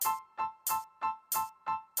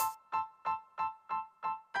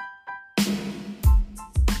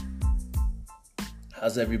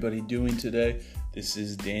How's everybody doing today? This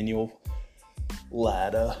is Daniel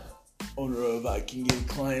Latta, owner of I Can Get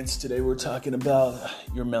Clients. Today we're talking about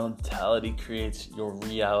your mentality creates your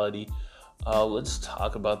reality. Let's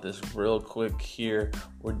talk about this real quick here.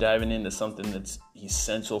 We're diving into something that's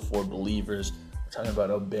essential for believers. We're talking about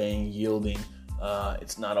obeying, yielding.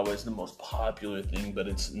 It's not always the most popular thing, but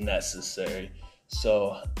it's necessary.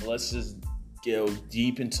 So let's just go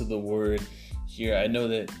deep into the word here. I know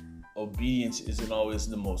that obedience isn't always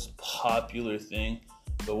the most popular thing,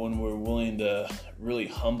 but when we're willing to really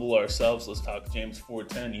humble ourselves, let's talk James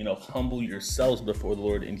 4:10, humble yourselves before the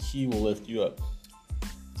Lord and he will lift you up.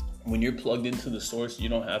 When you're plugged into the source, you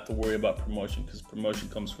don't have to worry about promotion because promotion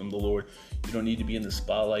comes from the Lord. You don't need to be in the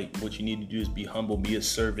spotlight. What you need to do is be humble, be a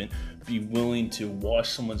servant, be willing to wash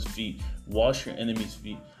someone's feet, wash your enemy's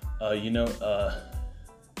feet.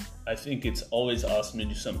 I think it's always awesome to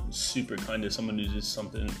do something super kind to someone who does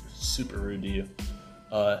something super rude to you.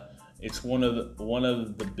 It's one of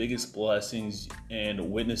the biggest blessings and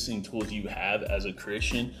witnessing tools you have as a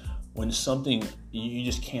Christian. When something, you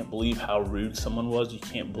just can't believe how rude someone was. You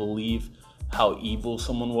can't believe how evil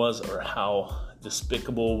someone was or how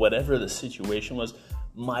despicable, whatever the situation was.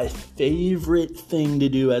 My favorite thing to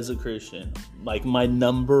do as a Christian, like my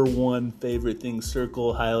number one favorite thing,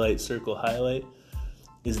 circle, highlight,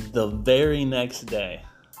 is the very next day,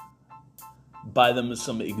 buy them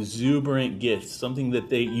some exuberant gifts, something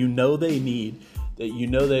that they need,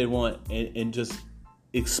 that they want, and just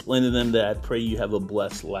explain to them that I pray you have a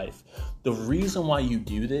blessed life. The reason why you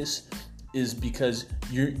do this is because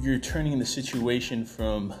you're turning the situation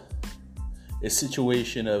from a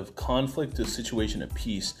situation of conflict to a situation of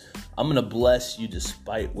peace. I'm going to bless you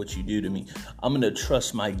despite what you do to me. I'm going to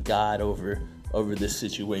trust my God over this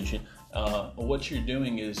situation. What you're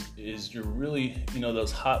doing is you're really,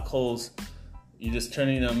 those hot coals, you're just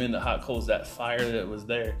turning them into hot coals. That fire that was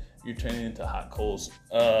there, you're turning into hot coals.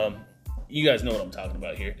 You guys know what I'm talking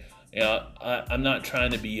about here. I'm not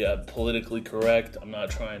trying to be politically correct. I'm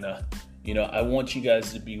not trying to, I want you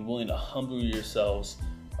guys to be willing to humble yourselves,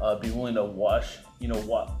 be willing to wash,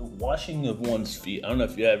 washing of one's feet. I don't know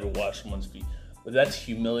if you ever washed someone's feet, but that's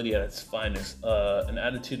humility at its finest. An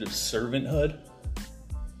attitude of servanthood.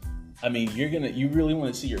 I mean, you really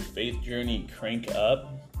want to see your faith journey crank up,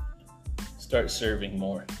 start serving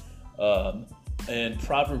more. And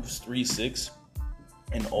Proverbs 3:6,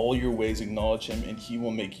 in all your ways acknowledge him and he will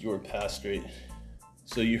make your path straight.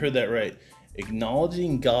 So you heard that right.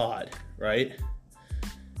 Acknowledging God, right?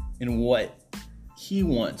 In what he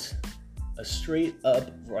wants, a straight up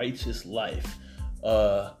righteous life.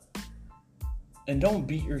 And don't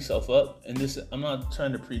beat yourself up. And this, I'm not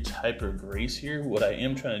trying to preach hyper grace here. What I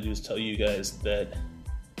am trying to do is tell you guys that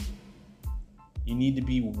you need to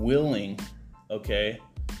be willing,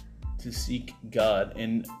 to seek God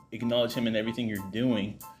and acknowledge him in everything you're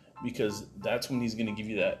doing, because that's when he's going to give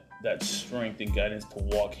you that strength and guidance to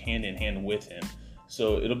walk hand in hand with him.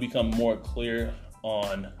 So it'll become more clear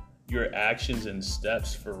on your actions and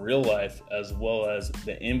steps for real life as well as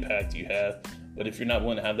the impact you have. But if you're not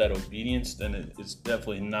willing to have that obedience, then it's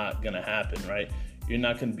definitely not going to happen, right? You're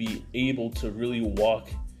not going to be able to really walk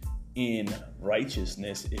in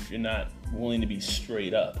righteousness if you're not willing to be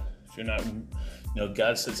straight up. If you're not,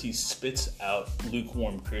 God says he spits out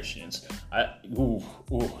lukewarm Christians. I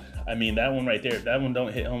mean, that one right there, that one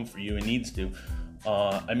don't hit home for you. It needs to.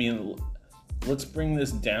 Let's bring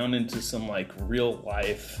this down into some real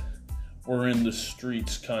life. We're in the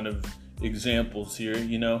streets kind of examples here,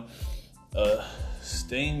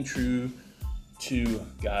 staying true to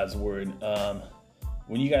God's word.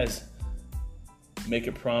 When you guys make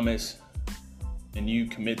a promise and you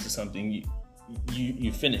commit to something,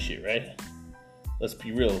 you finish it, right? Let's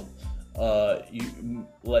be real. You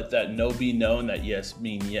let that no be known, that yes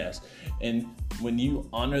mean yes. And when you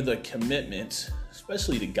honor the commitments,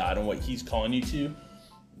 especially to God and what he's calling you to,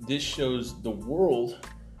 this shows the world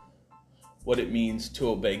what it means to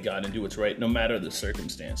obey God and do what's right, no matter the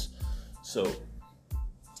circumstance. So,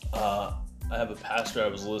 I have a pastor. I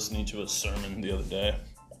was listening to a sermon the other day,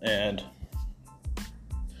 and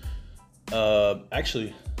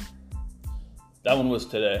actually, that one was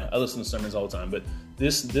today. I listen to sermons all the time, but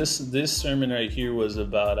this sermon right here was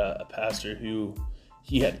about a pastor who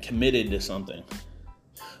he had committed to something,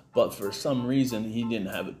 but for some reason he didn't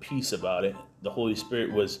have a peace about it. The Holy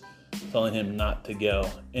Spirit was telling him not to go,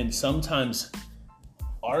 and sometimes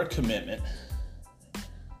our commitment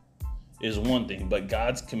is one thing, but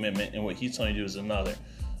God's commitment and what he's telling you to do is another.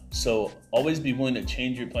 So always be willing to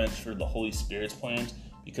change your plans for the Holy Spirit's plans,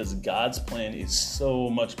 because God's plan is so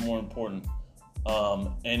much more important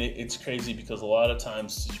And it's crazy because a lot of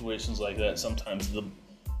times situations like that, sometimes the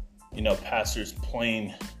pastor's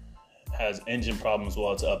plane has engine problems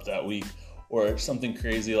while it's up that week, or something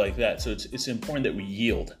crazy like that. So it's important that we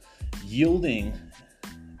yield. Yielding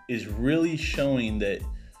is really showing that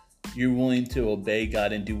you're willing to obey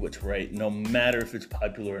God and do what's right, no matter if it's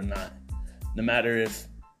popular or not. No matter if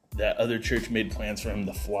that other church made plans for him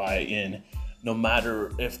to fly in. No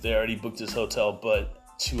matter if they already booked his hotel, but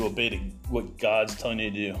to obey what God's telling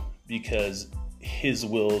you to do, because his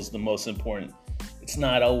will is the most important. It's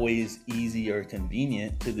not always easy or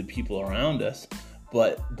convenient to the people around us,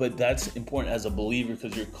 but that's important as a believer,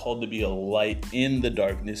 because you're called to be a light in the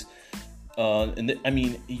darkness.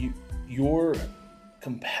 Your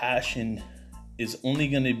compassion is only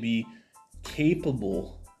going to be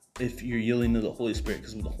capable if you're yielding to the Holy Spirit,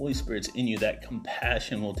 because when the Holy Spirit's in you, that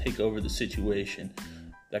compassion will take over the situation.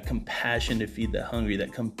 That compassion to feed the hungry,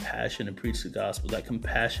 that compassion to preach the gospel, that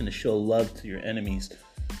compassion to show love to your enemies.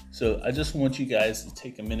 So I just want you guys to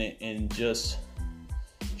take a minute and just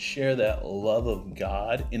share that love of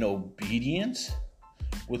God in obedience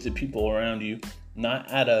with the people around you, not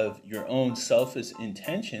out of your own selfish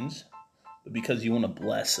intentions, but because you want to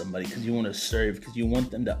bless somebody, because you want to serve, because you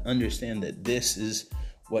want them to understand that this is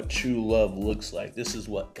what true love looks like. This is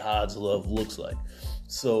what God's love looks like.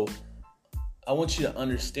 So I want you to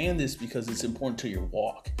understand this because it's important to your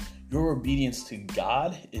walk. Your obedience to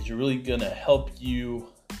God is really going to help you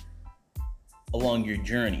along your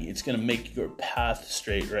journey. It's going to make your path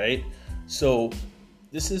straight, right? So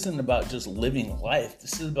this isn't about just living life.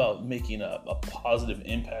 This is about making a positive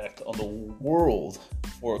impact on the world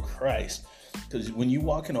for Christ. Because when you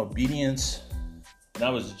walk in obedience, and I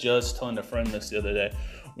was just telling a friend this the other day,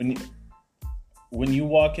 when you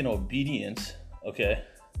walk in obedience, okay,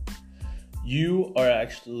 you are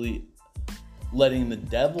actually letting the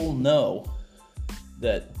devil know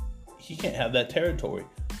that he can't have that territory.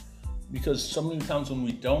 Because so many times when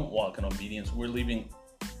we don't walk in obedience, we're leaving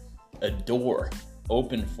a door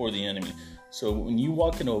open for the enemy. So when you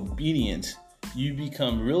walk in obedience, you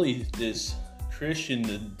become really this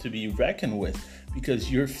Christian to be reckoned with,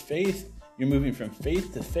 because your faith, you're moving from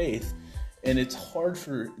faith to faith, and it's hard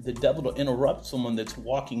for the devil to interrupt someone that's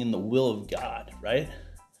walking in the will of God, right?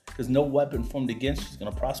 Because no weapon formed against you is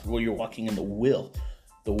going to prosper while you're walking in the will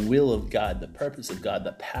of God, the purpose of God,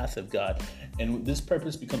 the path of God. And this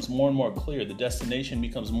purpose becomes more and more clear. The destination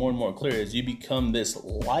becomes more and more clear as you become this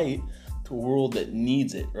light to a world that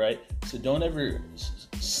needs it, right? So don't ever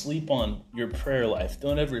sleep on your prayer life.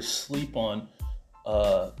 Don't ever sleep on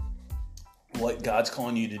what God's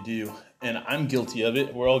calling you to do. And I'm guilty of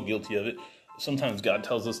it. We're all guilty of it. Sometimes God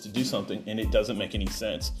tells us to do something and it doesn't make any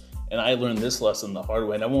sense. And I learned this lesson the hard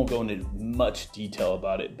way, and I won't go into much detail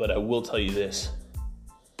about it, but I will tell you this,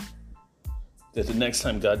 that the next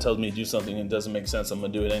time God tells me to do something and it doesn't make sense, I'm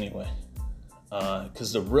going to do it anyway.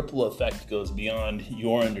 Because the ripple effect goes beyond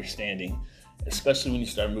your understanding, especially when you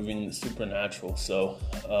start moving in the supernatural. So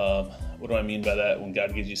what do I mean by that? When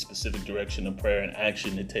God gives you specific direction of prayer and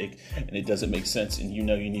action to take, and it doesn't make sense, and you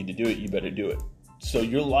know you need to do it, you better do it. So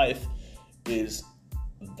your life is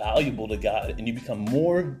valuable to God, and you become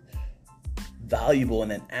more valuable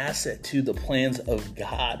and an asset to the plans of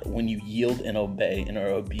God when you yield and obey and are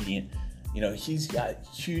obedient. You know, he's got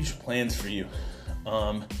huge plans for you.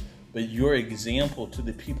 But your example to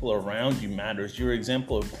the people around you matters. Your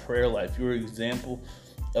example of prayer life, your example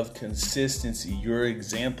of consistency, your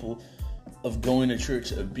example of going to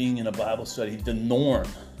church, of being in a Bible study, the norm.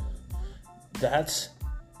 That's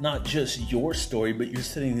not just your story, but you're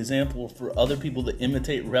setting an example for other people to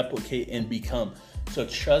imitate, replicate, and become. So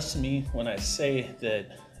trust me when I say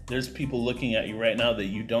that there's people looking at you right now that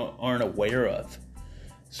you aren't aware of.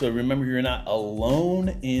 So remember, you're not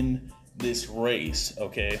alone in this race,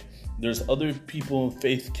 okay? There's other people,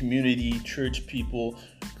 faith community, church people,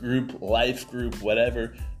 group, life group,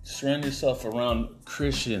 whatever. Surround yourself around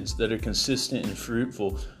Christians that are consistent and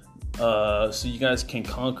fruitful, so you guys can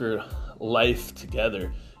conquer life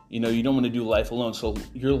together. You know, you don't want to do life alone. So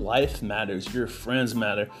your life matters. Your friends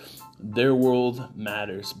matter. Their world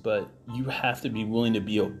matters. But you have to be willing to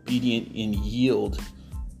be obedient and yield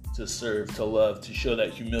to serve, to love, to show that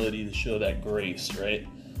humility, to show that grace, right?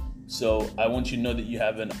 So I want you to know that you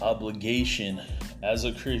have an obligation as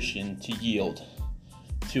a Christian to yield,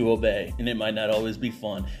 to obey. And it might not always be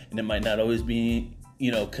fun, and it might not always be,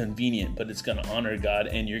 convenient, but it's going to honor God,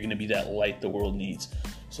 and you're going to be that light the world needs.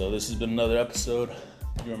 So this has been another episode.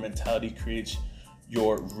 Your mentality creates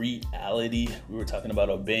your reality. We were talking about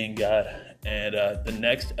obeying God. And the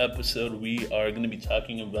next episode, we are going to be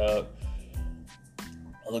talking about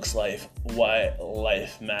looks like, why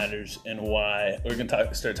life matters, and why we're going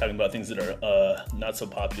to start talking about things that are not so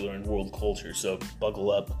popular in world culture. So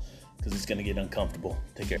buckle up, because it's going to get uncomfortable.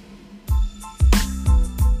 Take care.